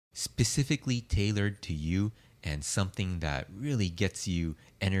specifically tailored to you and something that really gets you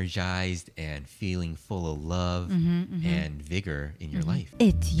energized and feeling full of love and vigor in your life.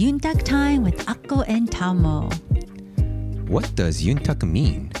 It's Yuntaku time with Akko and Tamo. What does Yuntaku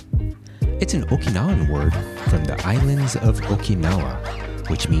mean? It's an Okinawan word from the islands of Okinawa,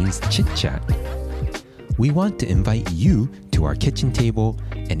 which means chit-chat. We want to invite you to our kitchen table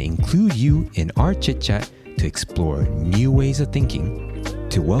and include you in our chit-chat to explore new ways of thinking,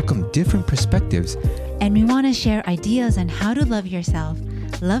 to welcome different perspectives, And we want to share ideas on how to love yourself,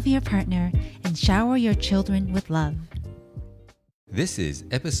 love your partner, and shower your children with love. This is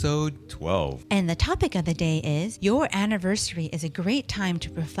episode 12. And the topic of the day is, your anniversary is a great time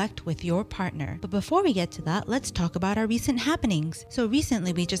to reflect with your partner. But before we get to that, let's talk about our recent happenings. So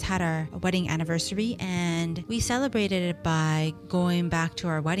recently we just had our wedding anniversary and we celebrated it by going back to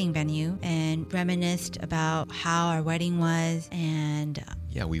our wedding venue and reminisced about how our wedding was and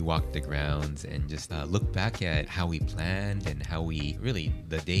Yeah, we walked the grounds and just looked back at how we planned and how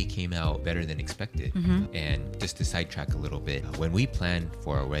the day came out better than expected. And just to sidetrack a little bit, when we planned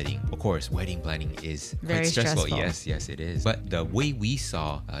for our wedding, of course, wedding planning is Very quite stressful. stressful. Yes, it is. But the way we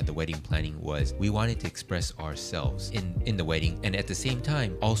saw the wedding planning was we wanted to express ourselves in the wedding, and at the same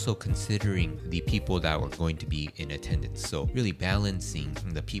time, also considering the people that were going to be in attendance. So really balancing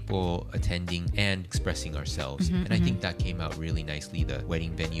the people attending and expressing ourselves. And I think that came out really nicely. The wedding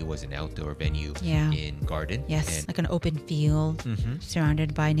venue was an outdoor venue in garden. yes, And like an open field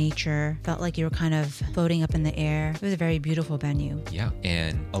surrounded by nature. Felt like you were kind of floating up in the air. It was a very beautiful venue. yeah,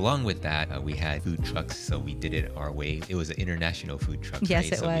 and along with that, we had food trucks, so we did it our way. It was an international food truck. Yes,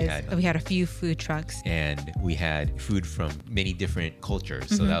 right? it So was. We had a few food trucks. and we had food from many different cultures,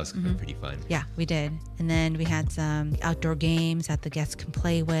 so that was pretty fun. Yeah, we did. And then we had some outdoor games that the guests can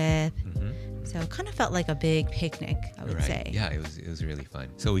play with. So it kind of felt like a big picnic, I would say. Yeah, it was really fun.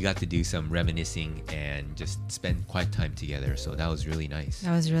 So we got to do some reminiscing and just spend quiet time together. So that was really nice.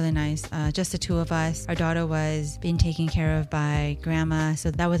 That was really nice. Just the two of us. Our daughter was being taken care of by grandma, so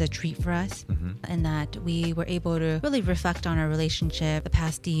that was a treat for us. And that we were able to really reflect on our relationship the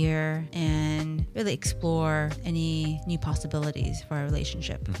past year and really explore any new possibilities for our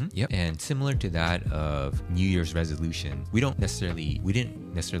relationship. Yep. And similar to that of New Year's resolution, we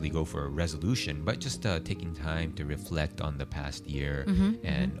didn't necessarily go for a resolution, but just taking time to reflect on the past year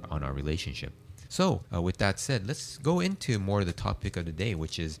and on our relationship. So with that said, let's go into more of the topic of the day,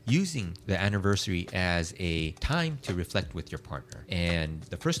 which is using the anniversary as a time to reflect with your partner. And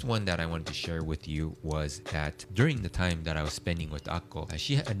the first one that I wanted to share with you was that during the time that I was spending with Akko,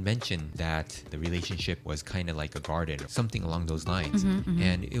 she had mentioned that the relationship was kind of like a garden or something along those lines.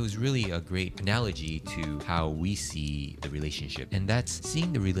 And it was really a great analogy to how we see the relationship. And that's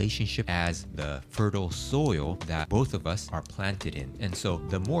seeing the relationship as the fertile soil that both of us are planted in. And so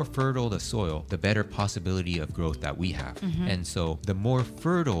the more fertile the soil, the better possibility of growth that we have. And so the more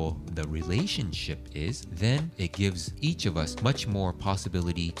fertile the relationship is, then it gives each of us much more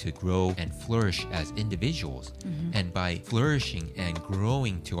possibility to grow and flourish as individuals. And by flourishing and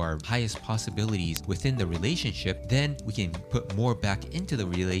growing to our highest possibilities within the relationship, then we can put more back into the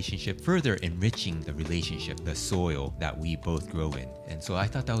relationship, further enriching the relationship, the soil that we both grow in. And so I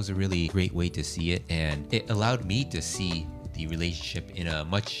thought that was a really great way to see it, and it allowed me to see the relationship in a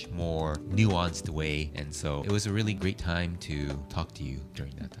much more nuanced way. And so it was a really great time to talk to you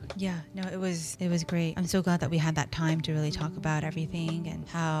during that time. Yeah, no, it was great. I'm so glad that we had that time to really talk about everything and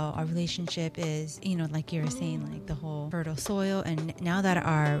how our relationship is, like you were saying, like the whole fertile soil. And now that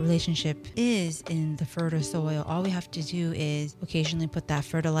our relationship is in the fertile soil, all we have to do is occasionally put that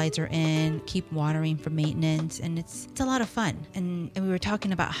fertilizer in, keep watering for maintenance, and it's a lot of fun. And we were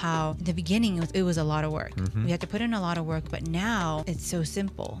talking about how in the beginning it was a lot of work. We had to put in a lot of work, but now it's so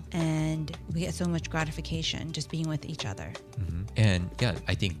simple and we get so much gratification just being with each other. And yeah,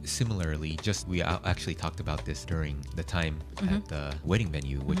 I think similarly, we actually talked about this during the time at the wedding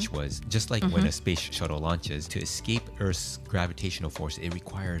venue, which was just like when a space shuttle launches, to escape Earth's gravitational force, it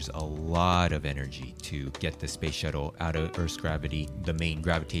requires a lot of energy to get the space shuttle out of Earth's gravity, the main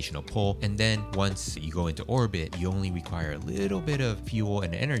gravitational pull. And then once you go into orbit, you only require a little bit of fuel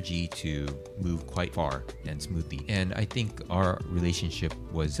and energy to move quite far and smoothly. And I think our relationship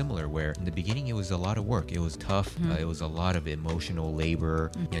was similar, where in the beginning it was a lot of work. It was tough. It was a lot of emotional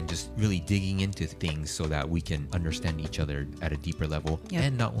labor and just really digging into things so that we can understand each other at a deeper level.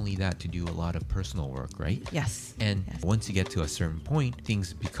 And not only that, to do a lot of personal work, right? Yes. And once you get to a certain point,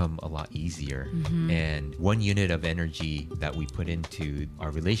 things become a lot easier. And 1 unit of energy that we put into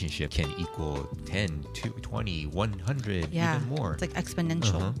our relationship can equal 10, 20, 100, even more. It's like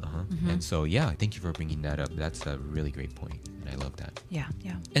exponential. And so, yeah, thank you for bringing that up. That's a really great point. And I love that. Yeah.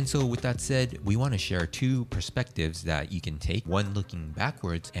 And so with that said, we want to share two perspectives that you can take, one looking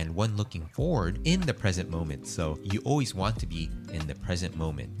backwards and one looking forward in the present moment. So you always want to be in the present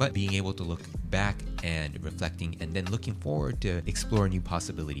moment, but being able to look back and reflecting and then looking forward to explore new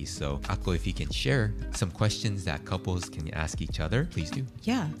possibilities. So Akko, if you can share some questions that couples can ask each other, please do.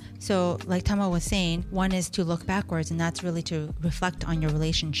 Yeah. So like Tama was saying, one is to look backwards, and that's really to reflect on your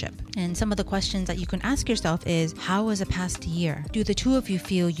relationship. And some of the questions that you can ask yourself is, how was the past year? Do the two of you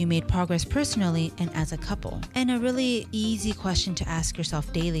feel you made progress personally and as a couple? And a really easy question to ask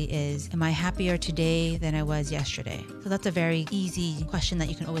yourself daily is, am I happier today than I was yesterday? So that's a very easy question that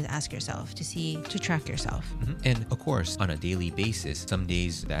you can always ask yourself to track yourself. And of course, on a daily basis, some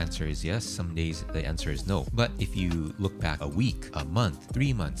days the answer is yes, some days the answer is no. But if you look back a week, a month,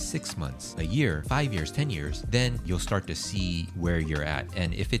 3 months, 6 months, a year, 5 years, 10 years, then you'll start to see where you're at.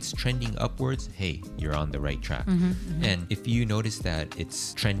 And if it's trending upwards, hey, you're on the right track. And if you notice that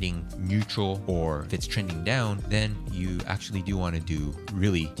it's trending neutral or if it's trending down, then you actually do want to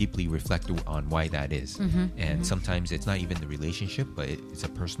really deeply reflect on why that is. And sometimes it's not even the relationship, but it's a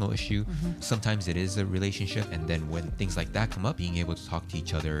personal issue. Sometimes it is a relationship, and then when things like that come up, being able to talk to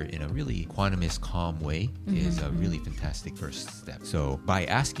each other in a really quantumous, calm way is a really fantastic first step. So by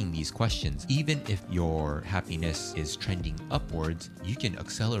asking these questions, even if your happiness is trending upwards, you can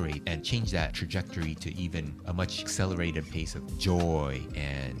accelerate and change that trajectory to even a much accelerated pace of joy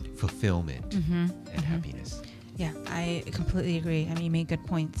and fulfillment and happiness. Yeah, I completely agree. I mean, you made good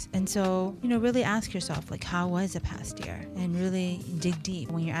points. And so, really ask yourself, like, how was the past year? And really dig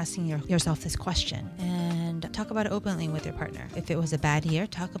deep when you're asking yourself this question. And talk about it openly with your partner. If it was a bad year,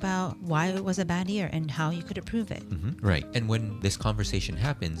 talk about why it was a bad year and how you could improve it. Right. And when this conversation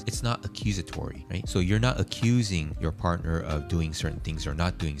happens, it's not accusatory, right? So you're not accusing your partner of doing certain things or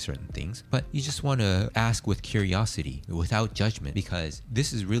not doing certain things, but you just want to ask with curiosity, without judgment, because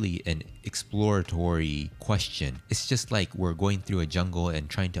this is really an exploratory question. It's just like we're going through a jungle and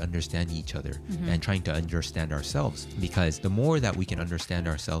trying to understand each other and trying to understand ourselves, because the more that we can understand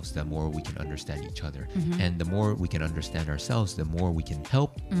ourselves, the more we can understand each other. And the more we can understand ourselves, the more we can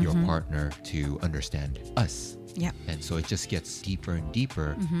help your partner to understand us. Yeah. And so it just gets deeper and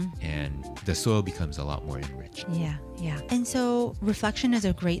deeper, and the soil becomes a lot more enriched. Yeah. And so reflection is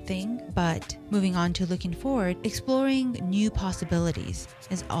a great thing, but moving on to looking forward, exploring new possibilities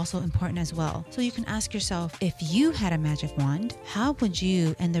is also important as well. So you can ask yourself, if you had a magic wand, how would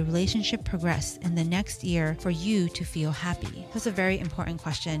you and the relationship progress in the next year for you to feel happy? That's a very important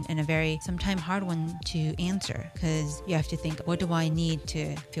question and a very sometimes hard one to answer, because you have to think, what do I need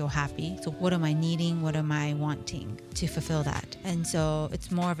to feel happy? So what am I needing? What am I wanting to fulfill that? And so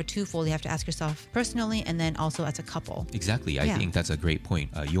it's more of a twofold. You have to ask yourself personally and then also as a couple. Exactly. I think that's a great point.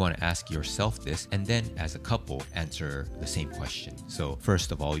 You want to ask yourself this, and then as a couple, answer the same question. So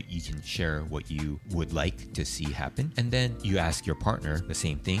first of all, you can share what you would like to see happen, and then you ask your partner the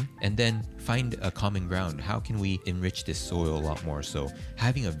same thing, and then find a common ground. How can we enrich this soil a lot more? So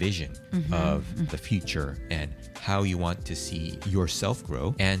having a vision of the future and how you want to see yourself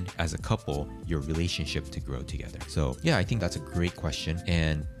grow, and as a couple, your relationship to grow together. So yeah, I think that's a great question,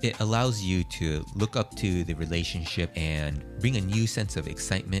 and it allows you to look up to the relationship and bring a new sense of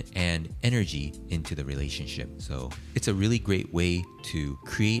excitement and energy into the relationship. So it's a really great way to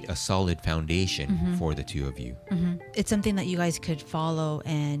create a solid foundation for the two of you. It's something that you guys could follow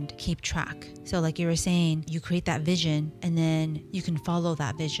and keep track. So like you were saying, you create that vision and then you can follow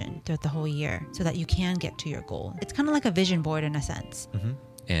that vision throughout the whole year so that you can get to your goal. It's kind of like a vision board in a sense.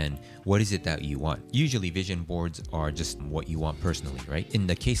 And what is it that you want? Usually vision boards are just what you want personally, right? In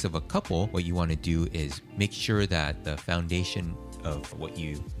the case of a couple, what you want to do is make sure that the foundation of what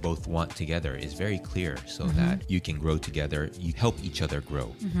you both want together is very clear, so that you can grow together, you help each other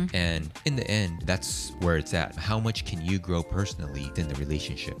grow. And in the end, that's where it's at. How much can you grow personally within the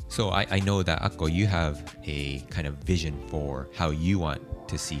relationship? So I know that Akko, you have a kind of vision for how you want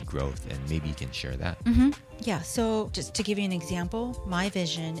to see growth, and maybe you can share that. Yeah, so just to give you an example, my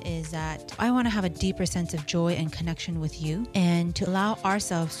vision is that I want to have a deeper sense of joy and connection with you, and to allow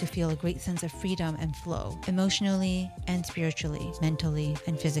ourselves to feel a great sense of freedom and flow, emotionally and spiritually, mentally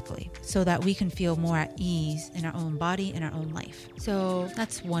and physically, so that we can feel more at ease in our own body and our own life. So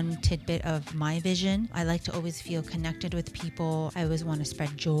that's one tidbit of my vision. I like to always feel connected with people. I always want to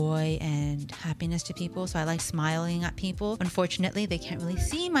spread joy and happiness to people. So I like smiling at people. Unfortunately, they can't really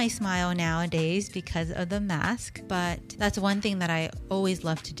see my smile nowadays because of the mask, but that's one thing that I always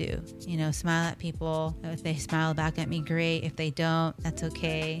love to do. You know, smile at people. If they smile back at me, great. If they don't, that's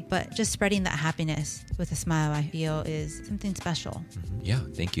okay. But just spreading that happiness with a smile, I feel, is something special. Yeah,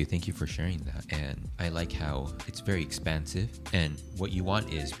 thank you. Thank you for sharing that. And I like how it's very expansive. And what you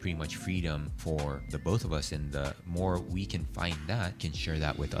want is pretty much freedom for the both of us. And the more we can find that, can share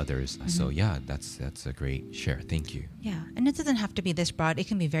that with others. So yeah, that's a great share. Thank you. Yeah, and it doesn't have to be this broad. It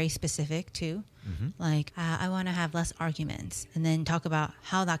can be very specific too. Like, I want to have less arguments, and then talk about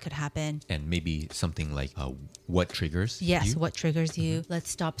how that could happen. And maybe something like what triggers Yes, you? what triggers you. Let's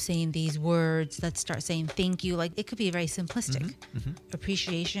stop saying these words. Let's start saying thank you. Like, it could be very simplistic.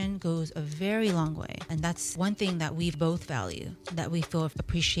 Appreciation goes a very long way. And that's one thing that we both value, that we feel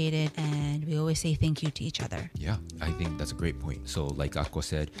appreciated, and we always say thank you to each other. Yeah, I think that's a great point. So like Akko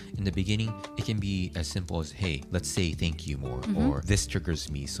said, in the beginning, it can be as simple as, hey, let's say thank you more, or this triggers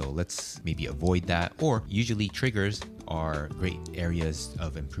me, so let's maybe avoid that. Or usually triggers are great areas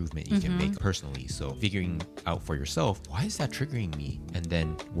of improvement you can make personally. So figuring out for yourself, why is that triggering me? And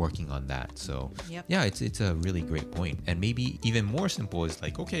then working on that. So yeah, it's a really great point. And maybe even more simple is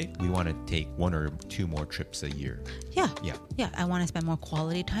like, okay, we want to take 1 or 2 more trips a year. Yeah. I want to spend more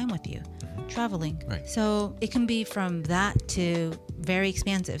quality time with you. Traveling. Right. So it can be from that to very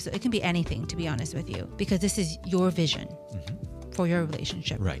expansive. So it can be anything, to be honest with you, because this is your vision for your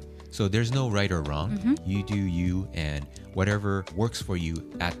relationship. Right. So there's no right or wrong. You do you, and whatever works for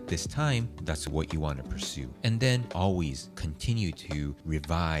you at this time, that's what you want to pursue. And then always continue to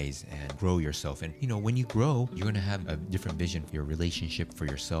revise and grow yourself. And when you grow, you're going to have a different vision for your relationship, for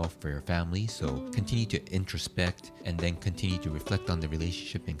yourself, for your family. So continue to introspect, and then continue to reflect on the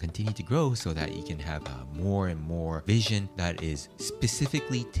relationship and continue to grow, so that you can have more and more vision that is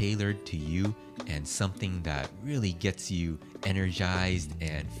specifically tailored to you, and something that really gets you energized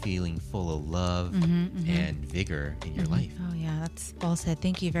and feeling full of love and vigor in your life. Oh yeah, that's well said.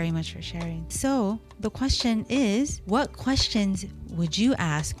 Thank you very much for sharing. So the question is, what questions would you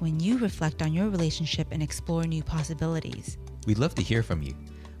ask when you reflect on your relationship and explore new possibilities? We'd love to hear from you.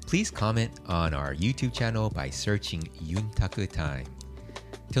 Please comment on our YouTube channel by searching Yuntaku Time.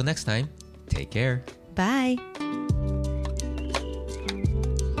 Till next time, take care. Bye.